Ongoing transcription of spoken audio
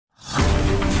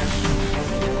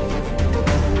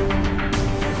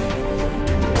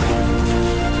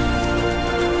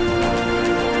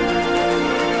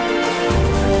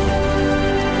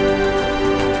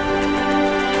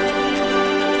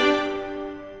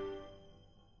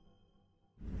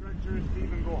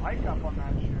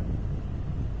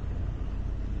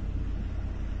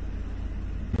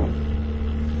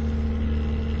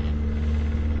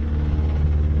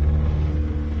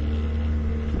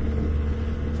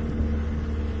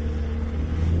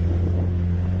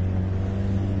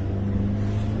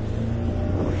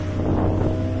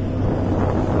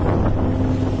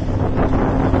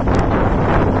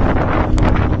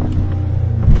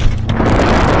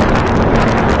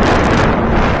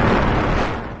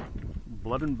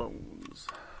Blood and bones.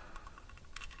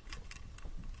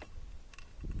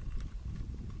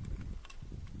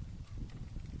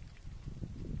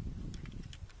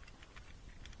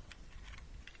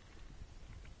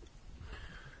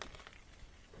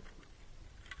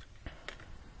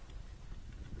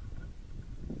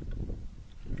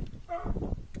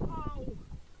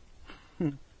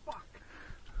 Fuck.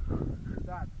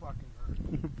 That fucking hurt.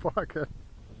 Fuck it.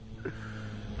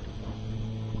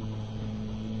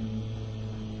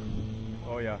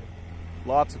 Oh yeah,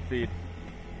 lots of feed.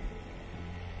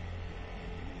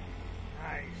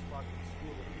 Nice fucking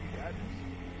school of feed. That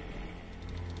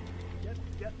is.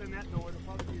 Get the net nowhere to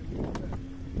probably be a little bit.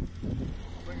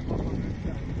 Bring him up on this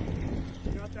side.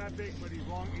 He's not that big, but he's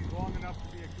long enough to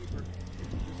be a keeper.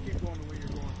 Just keep going the way you're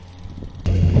going.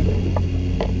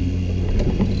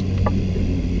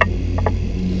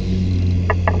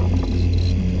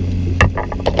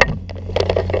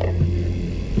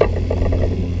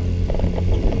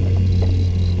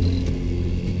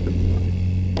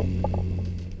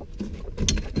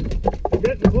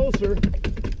 Getting closer.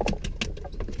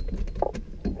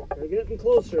 They're getting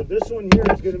closer. This one here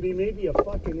is going to be maybe a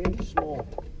fucking inch small.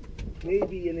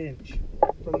 Maybe an inch.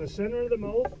 From the center of the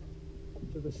mouth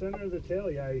to the center of the tail,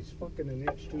 yeah, he's fucking an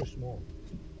inch too small.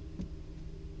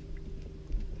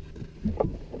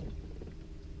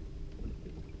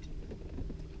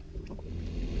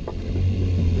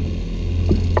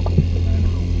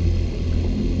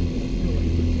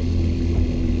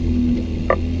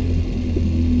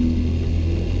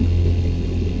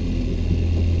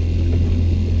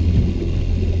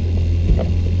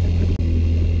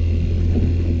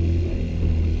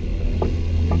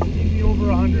 Over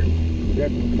 100.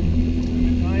 Yep.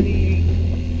 98.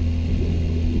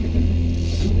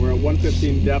 We're at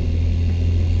 115 depth.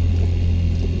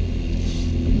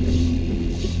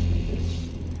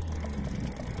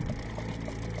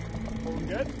 Going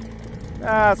good?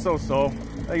 Ah, so-so. I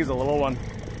think he's a little one. Yeah,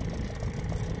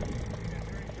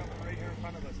 they're jumping right here in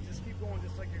front of us. Just keep going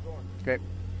just like you're going. Okay.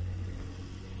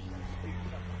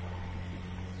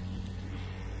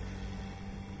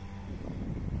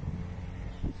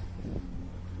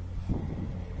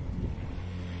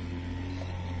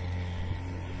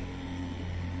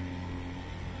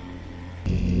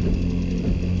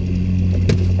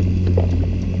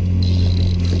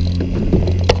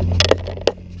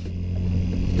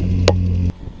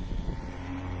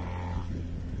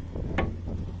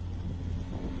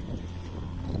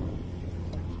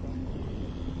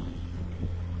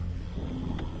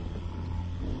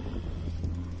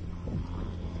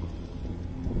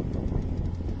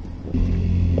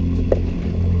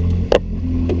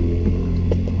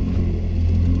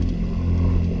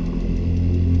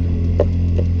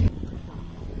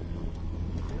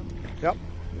 Yep.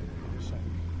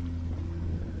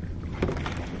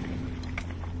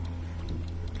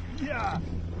 Yeah.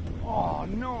 Oh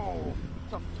no.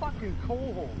 It's a fucking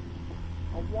coho.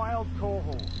 A wild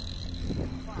coho.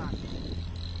 Fuck.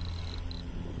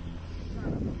 Son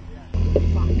of a bitch.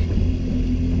 Fuck.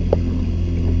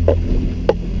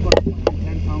 What a fucking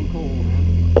 10-pound coho, man.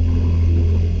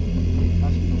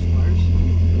 That's those pliers.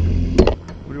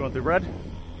 What do you want, the red?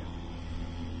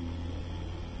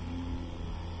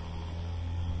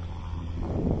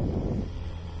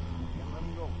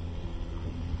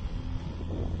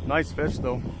 Nice fish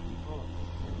though. Oh.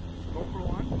 GoPro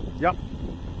on? Yep.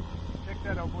 Check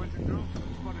that out, boys and girls.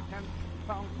 It's about a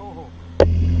 10-pound coho.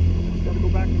 Gotta go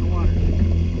back in the water.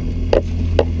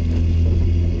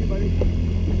 Hey, buddy.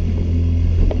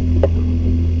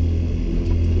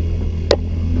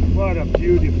 What a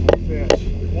beautiful fish.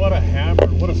 What a hammer.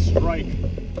 What a strike.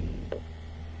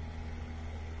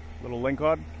 Little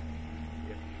lingcod?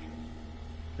 Yeah.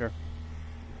 Here.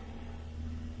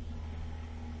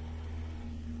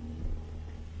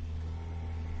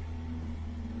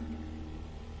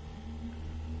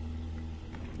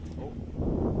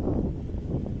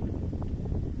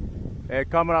 Hey,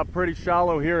 coming up pretty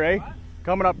shallow here, eh? What?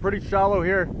 Coming up pretty shallow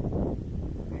here.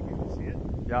 Think you can see it?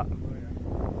 Yeah. Oh, yeah.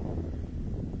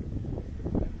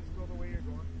 Just go the way you're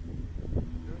going.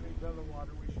 Everything's out of the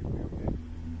water. We should be okay.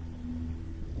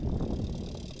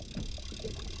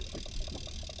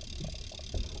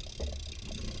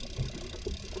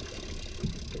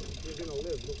 We're gonna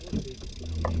live. Look, we'll see.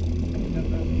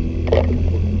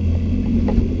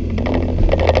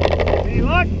 Any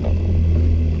luck?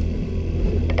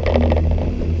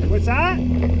 What's that?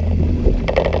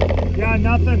 Yeah,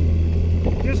 nothing.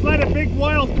 Just let a big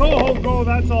wild coho go,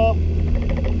 that's all.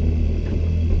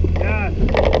 Yeah.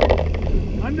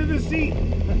 Under the seat.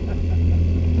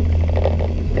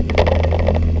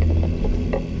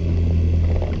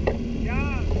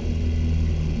 Yeah.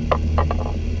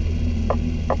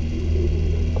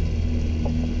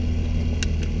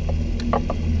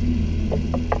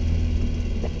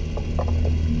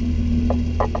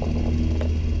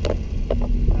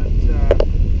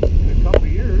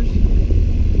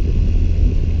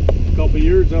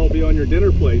 be on your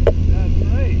dinner plate. That's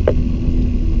right. A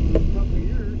couple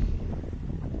years.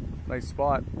 Nice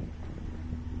spot.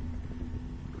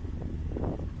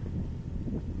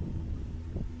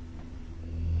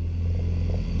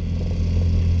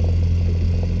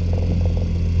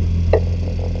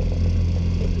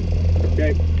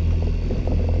 Okay.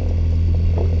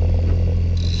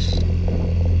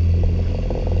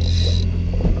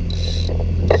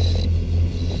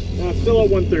 Still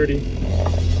at 130.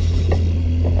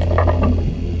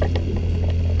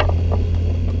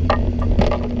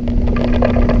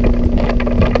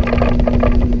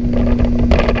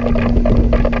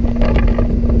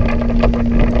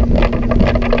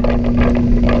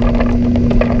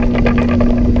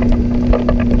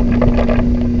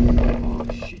 Oh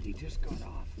shit, he just got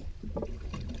off.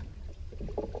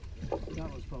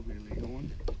 That was probably a legal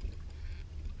one.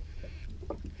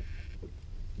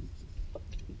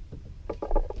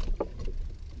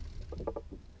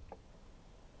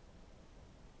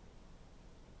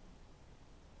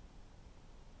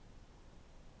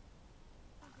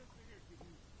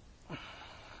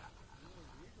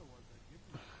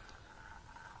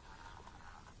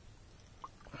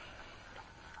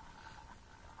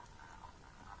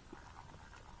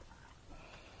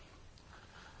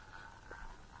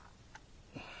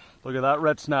 Look at that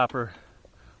red snapper.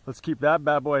 Let's keep that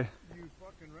bad boy. You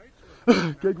fucking right.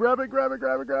 Okay, grab it, grab it,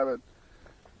 grab it, grab it.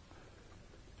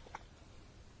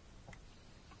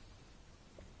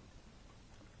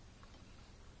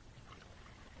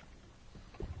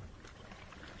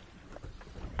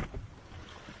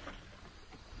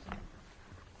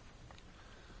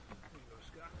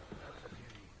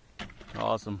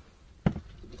 Awesome.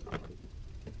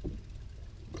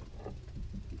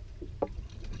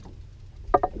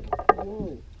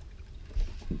 Whoa.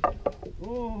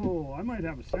 Oh, I might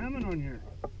have a salmon on here.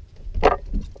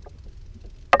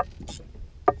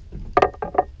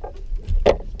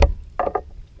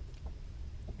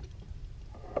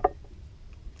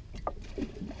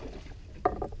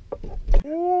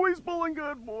 Oh, he's pulling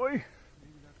good, boy.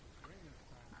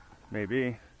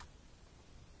 Maybe.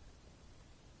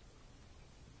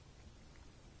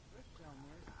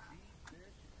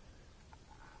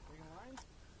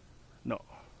 No.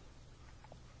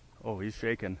 Oh, he's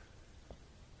shaking.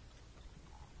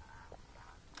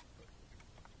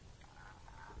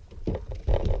 Get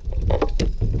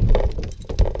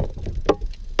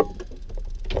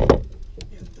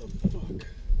the fuck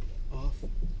off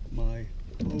my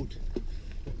boat.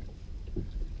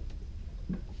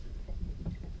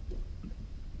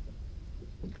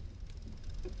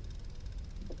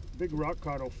 Big rock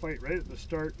cod will fight right at the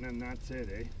start and then that's it,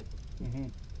 eh? Mm-hmm.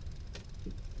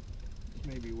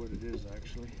 Maybe what it is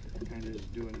actually. Kind of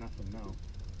just doing nothing now.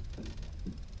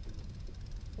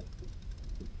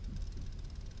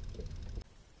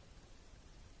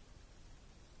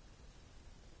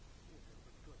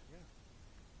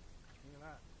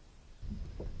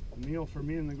 A meal for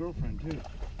me and the girlfriend too.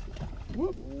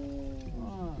 Whoop!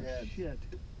 Oh, shit.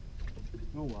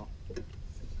 Oh well.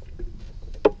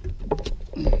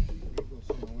 We'll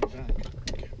see on the way back.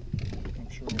 I'm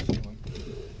sure we'll see one.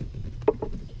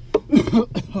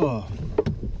 Oh,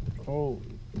 holy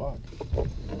fuck.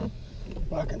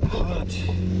 Fucking hot.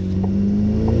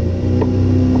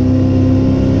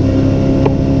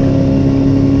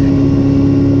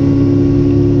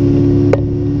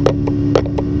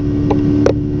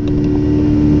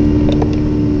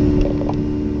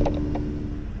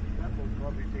 That will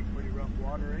probably take pretty rough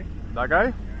water, eh? That guy?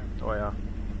 Yeah. Oh, yeah.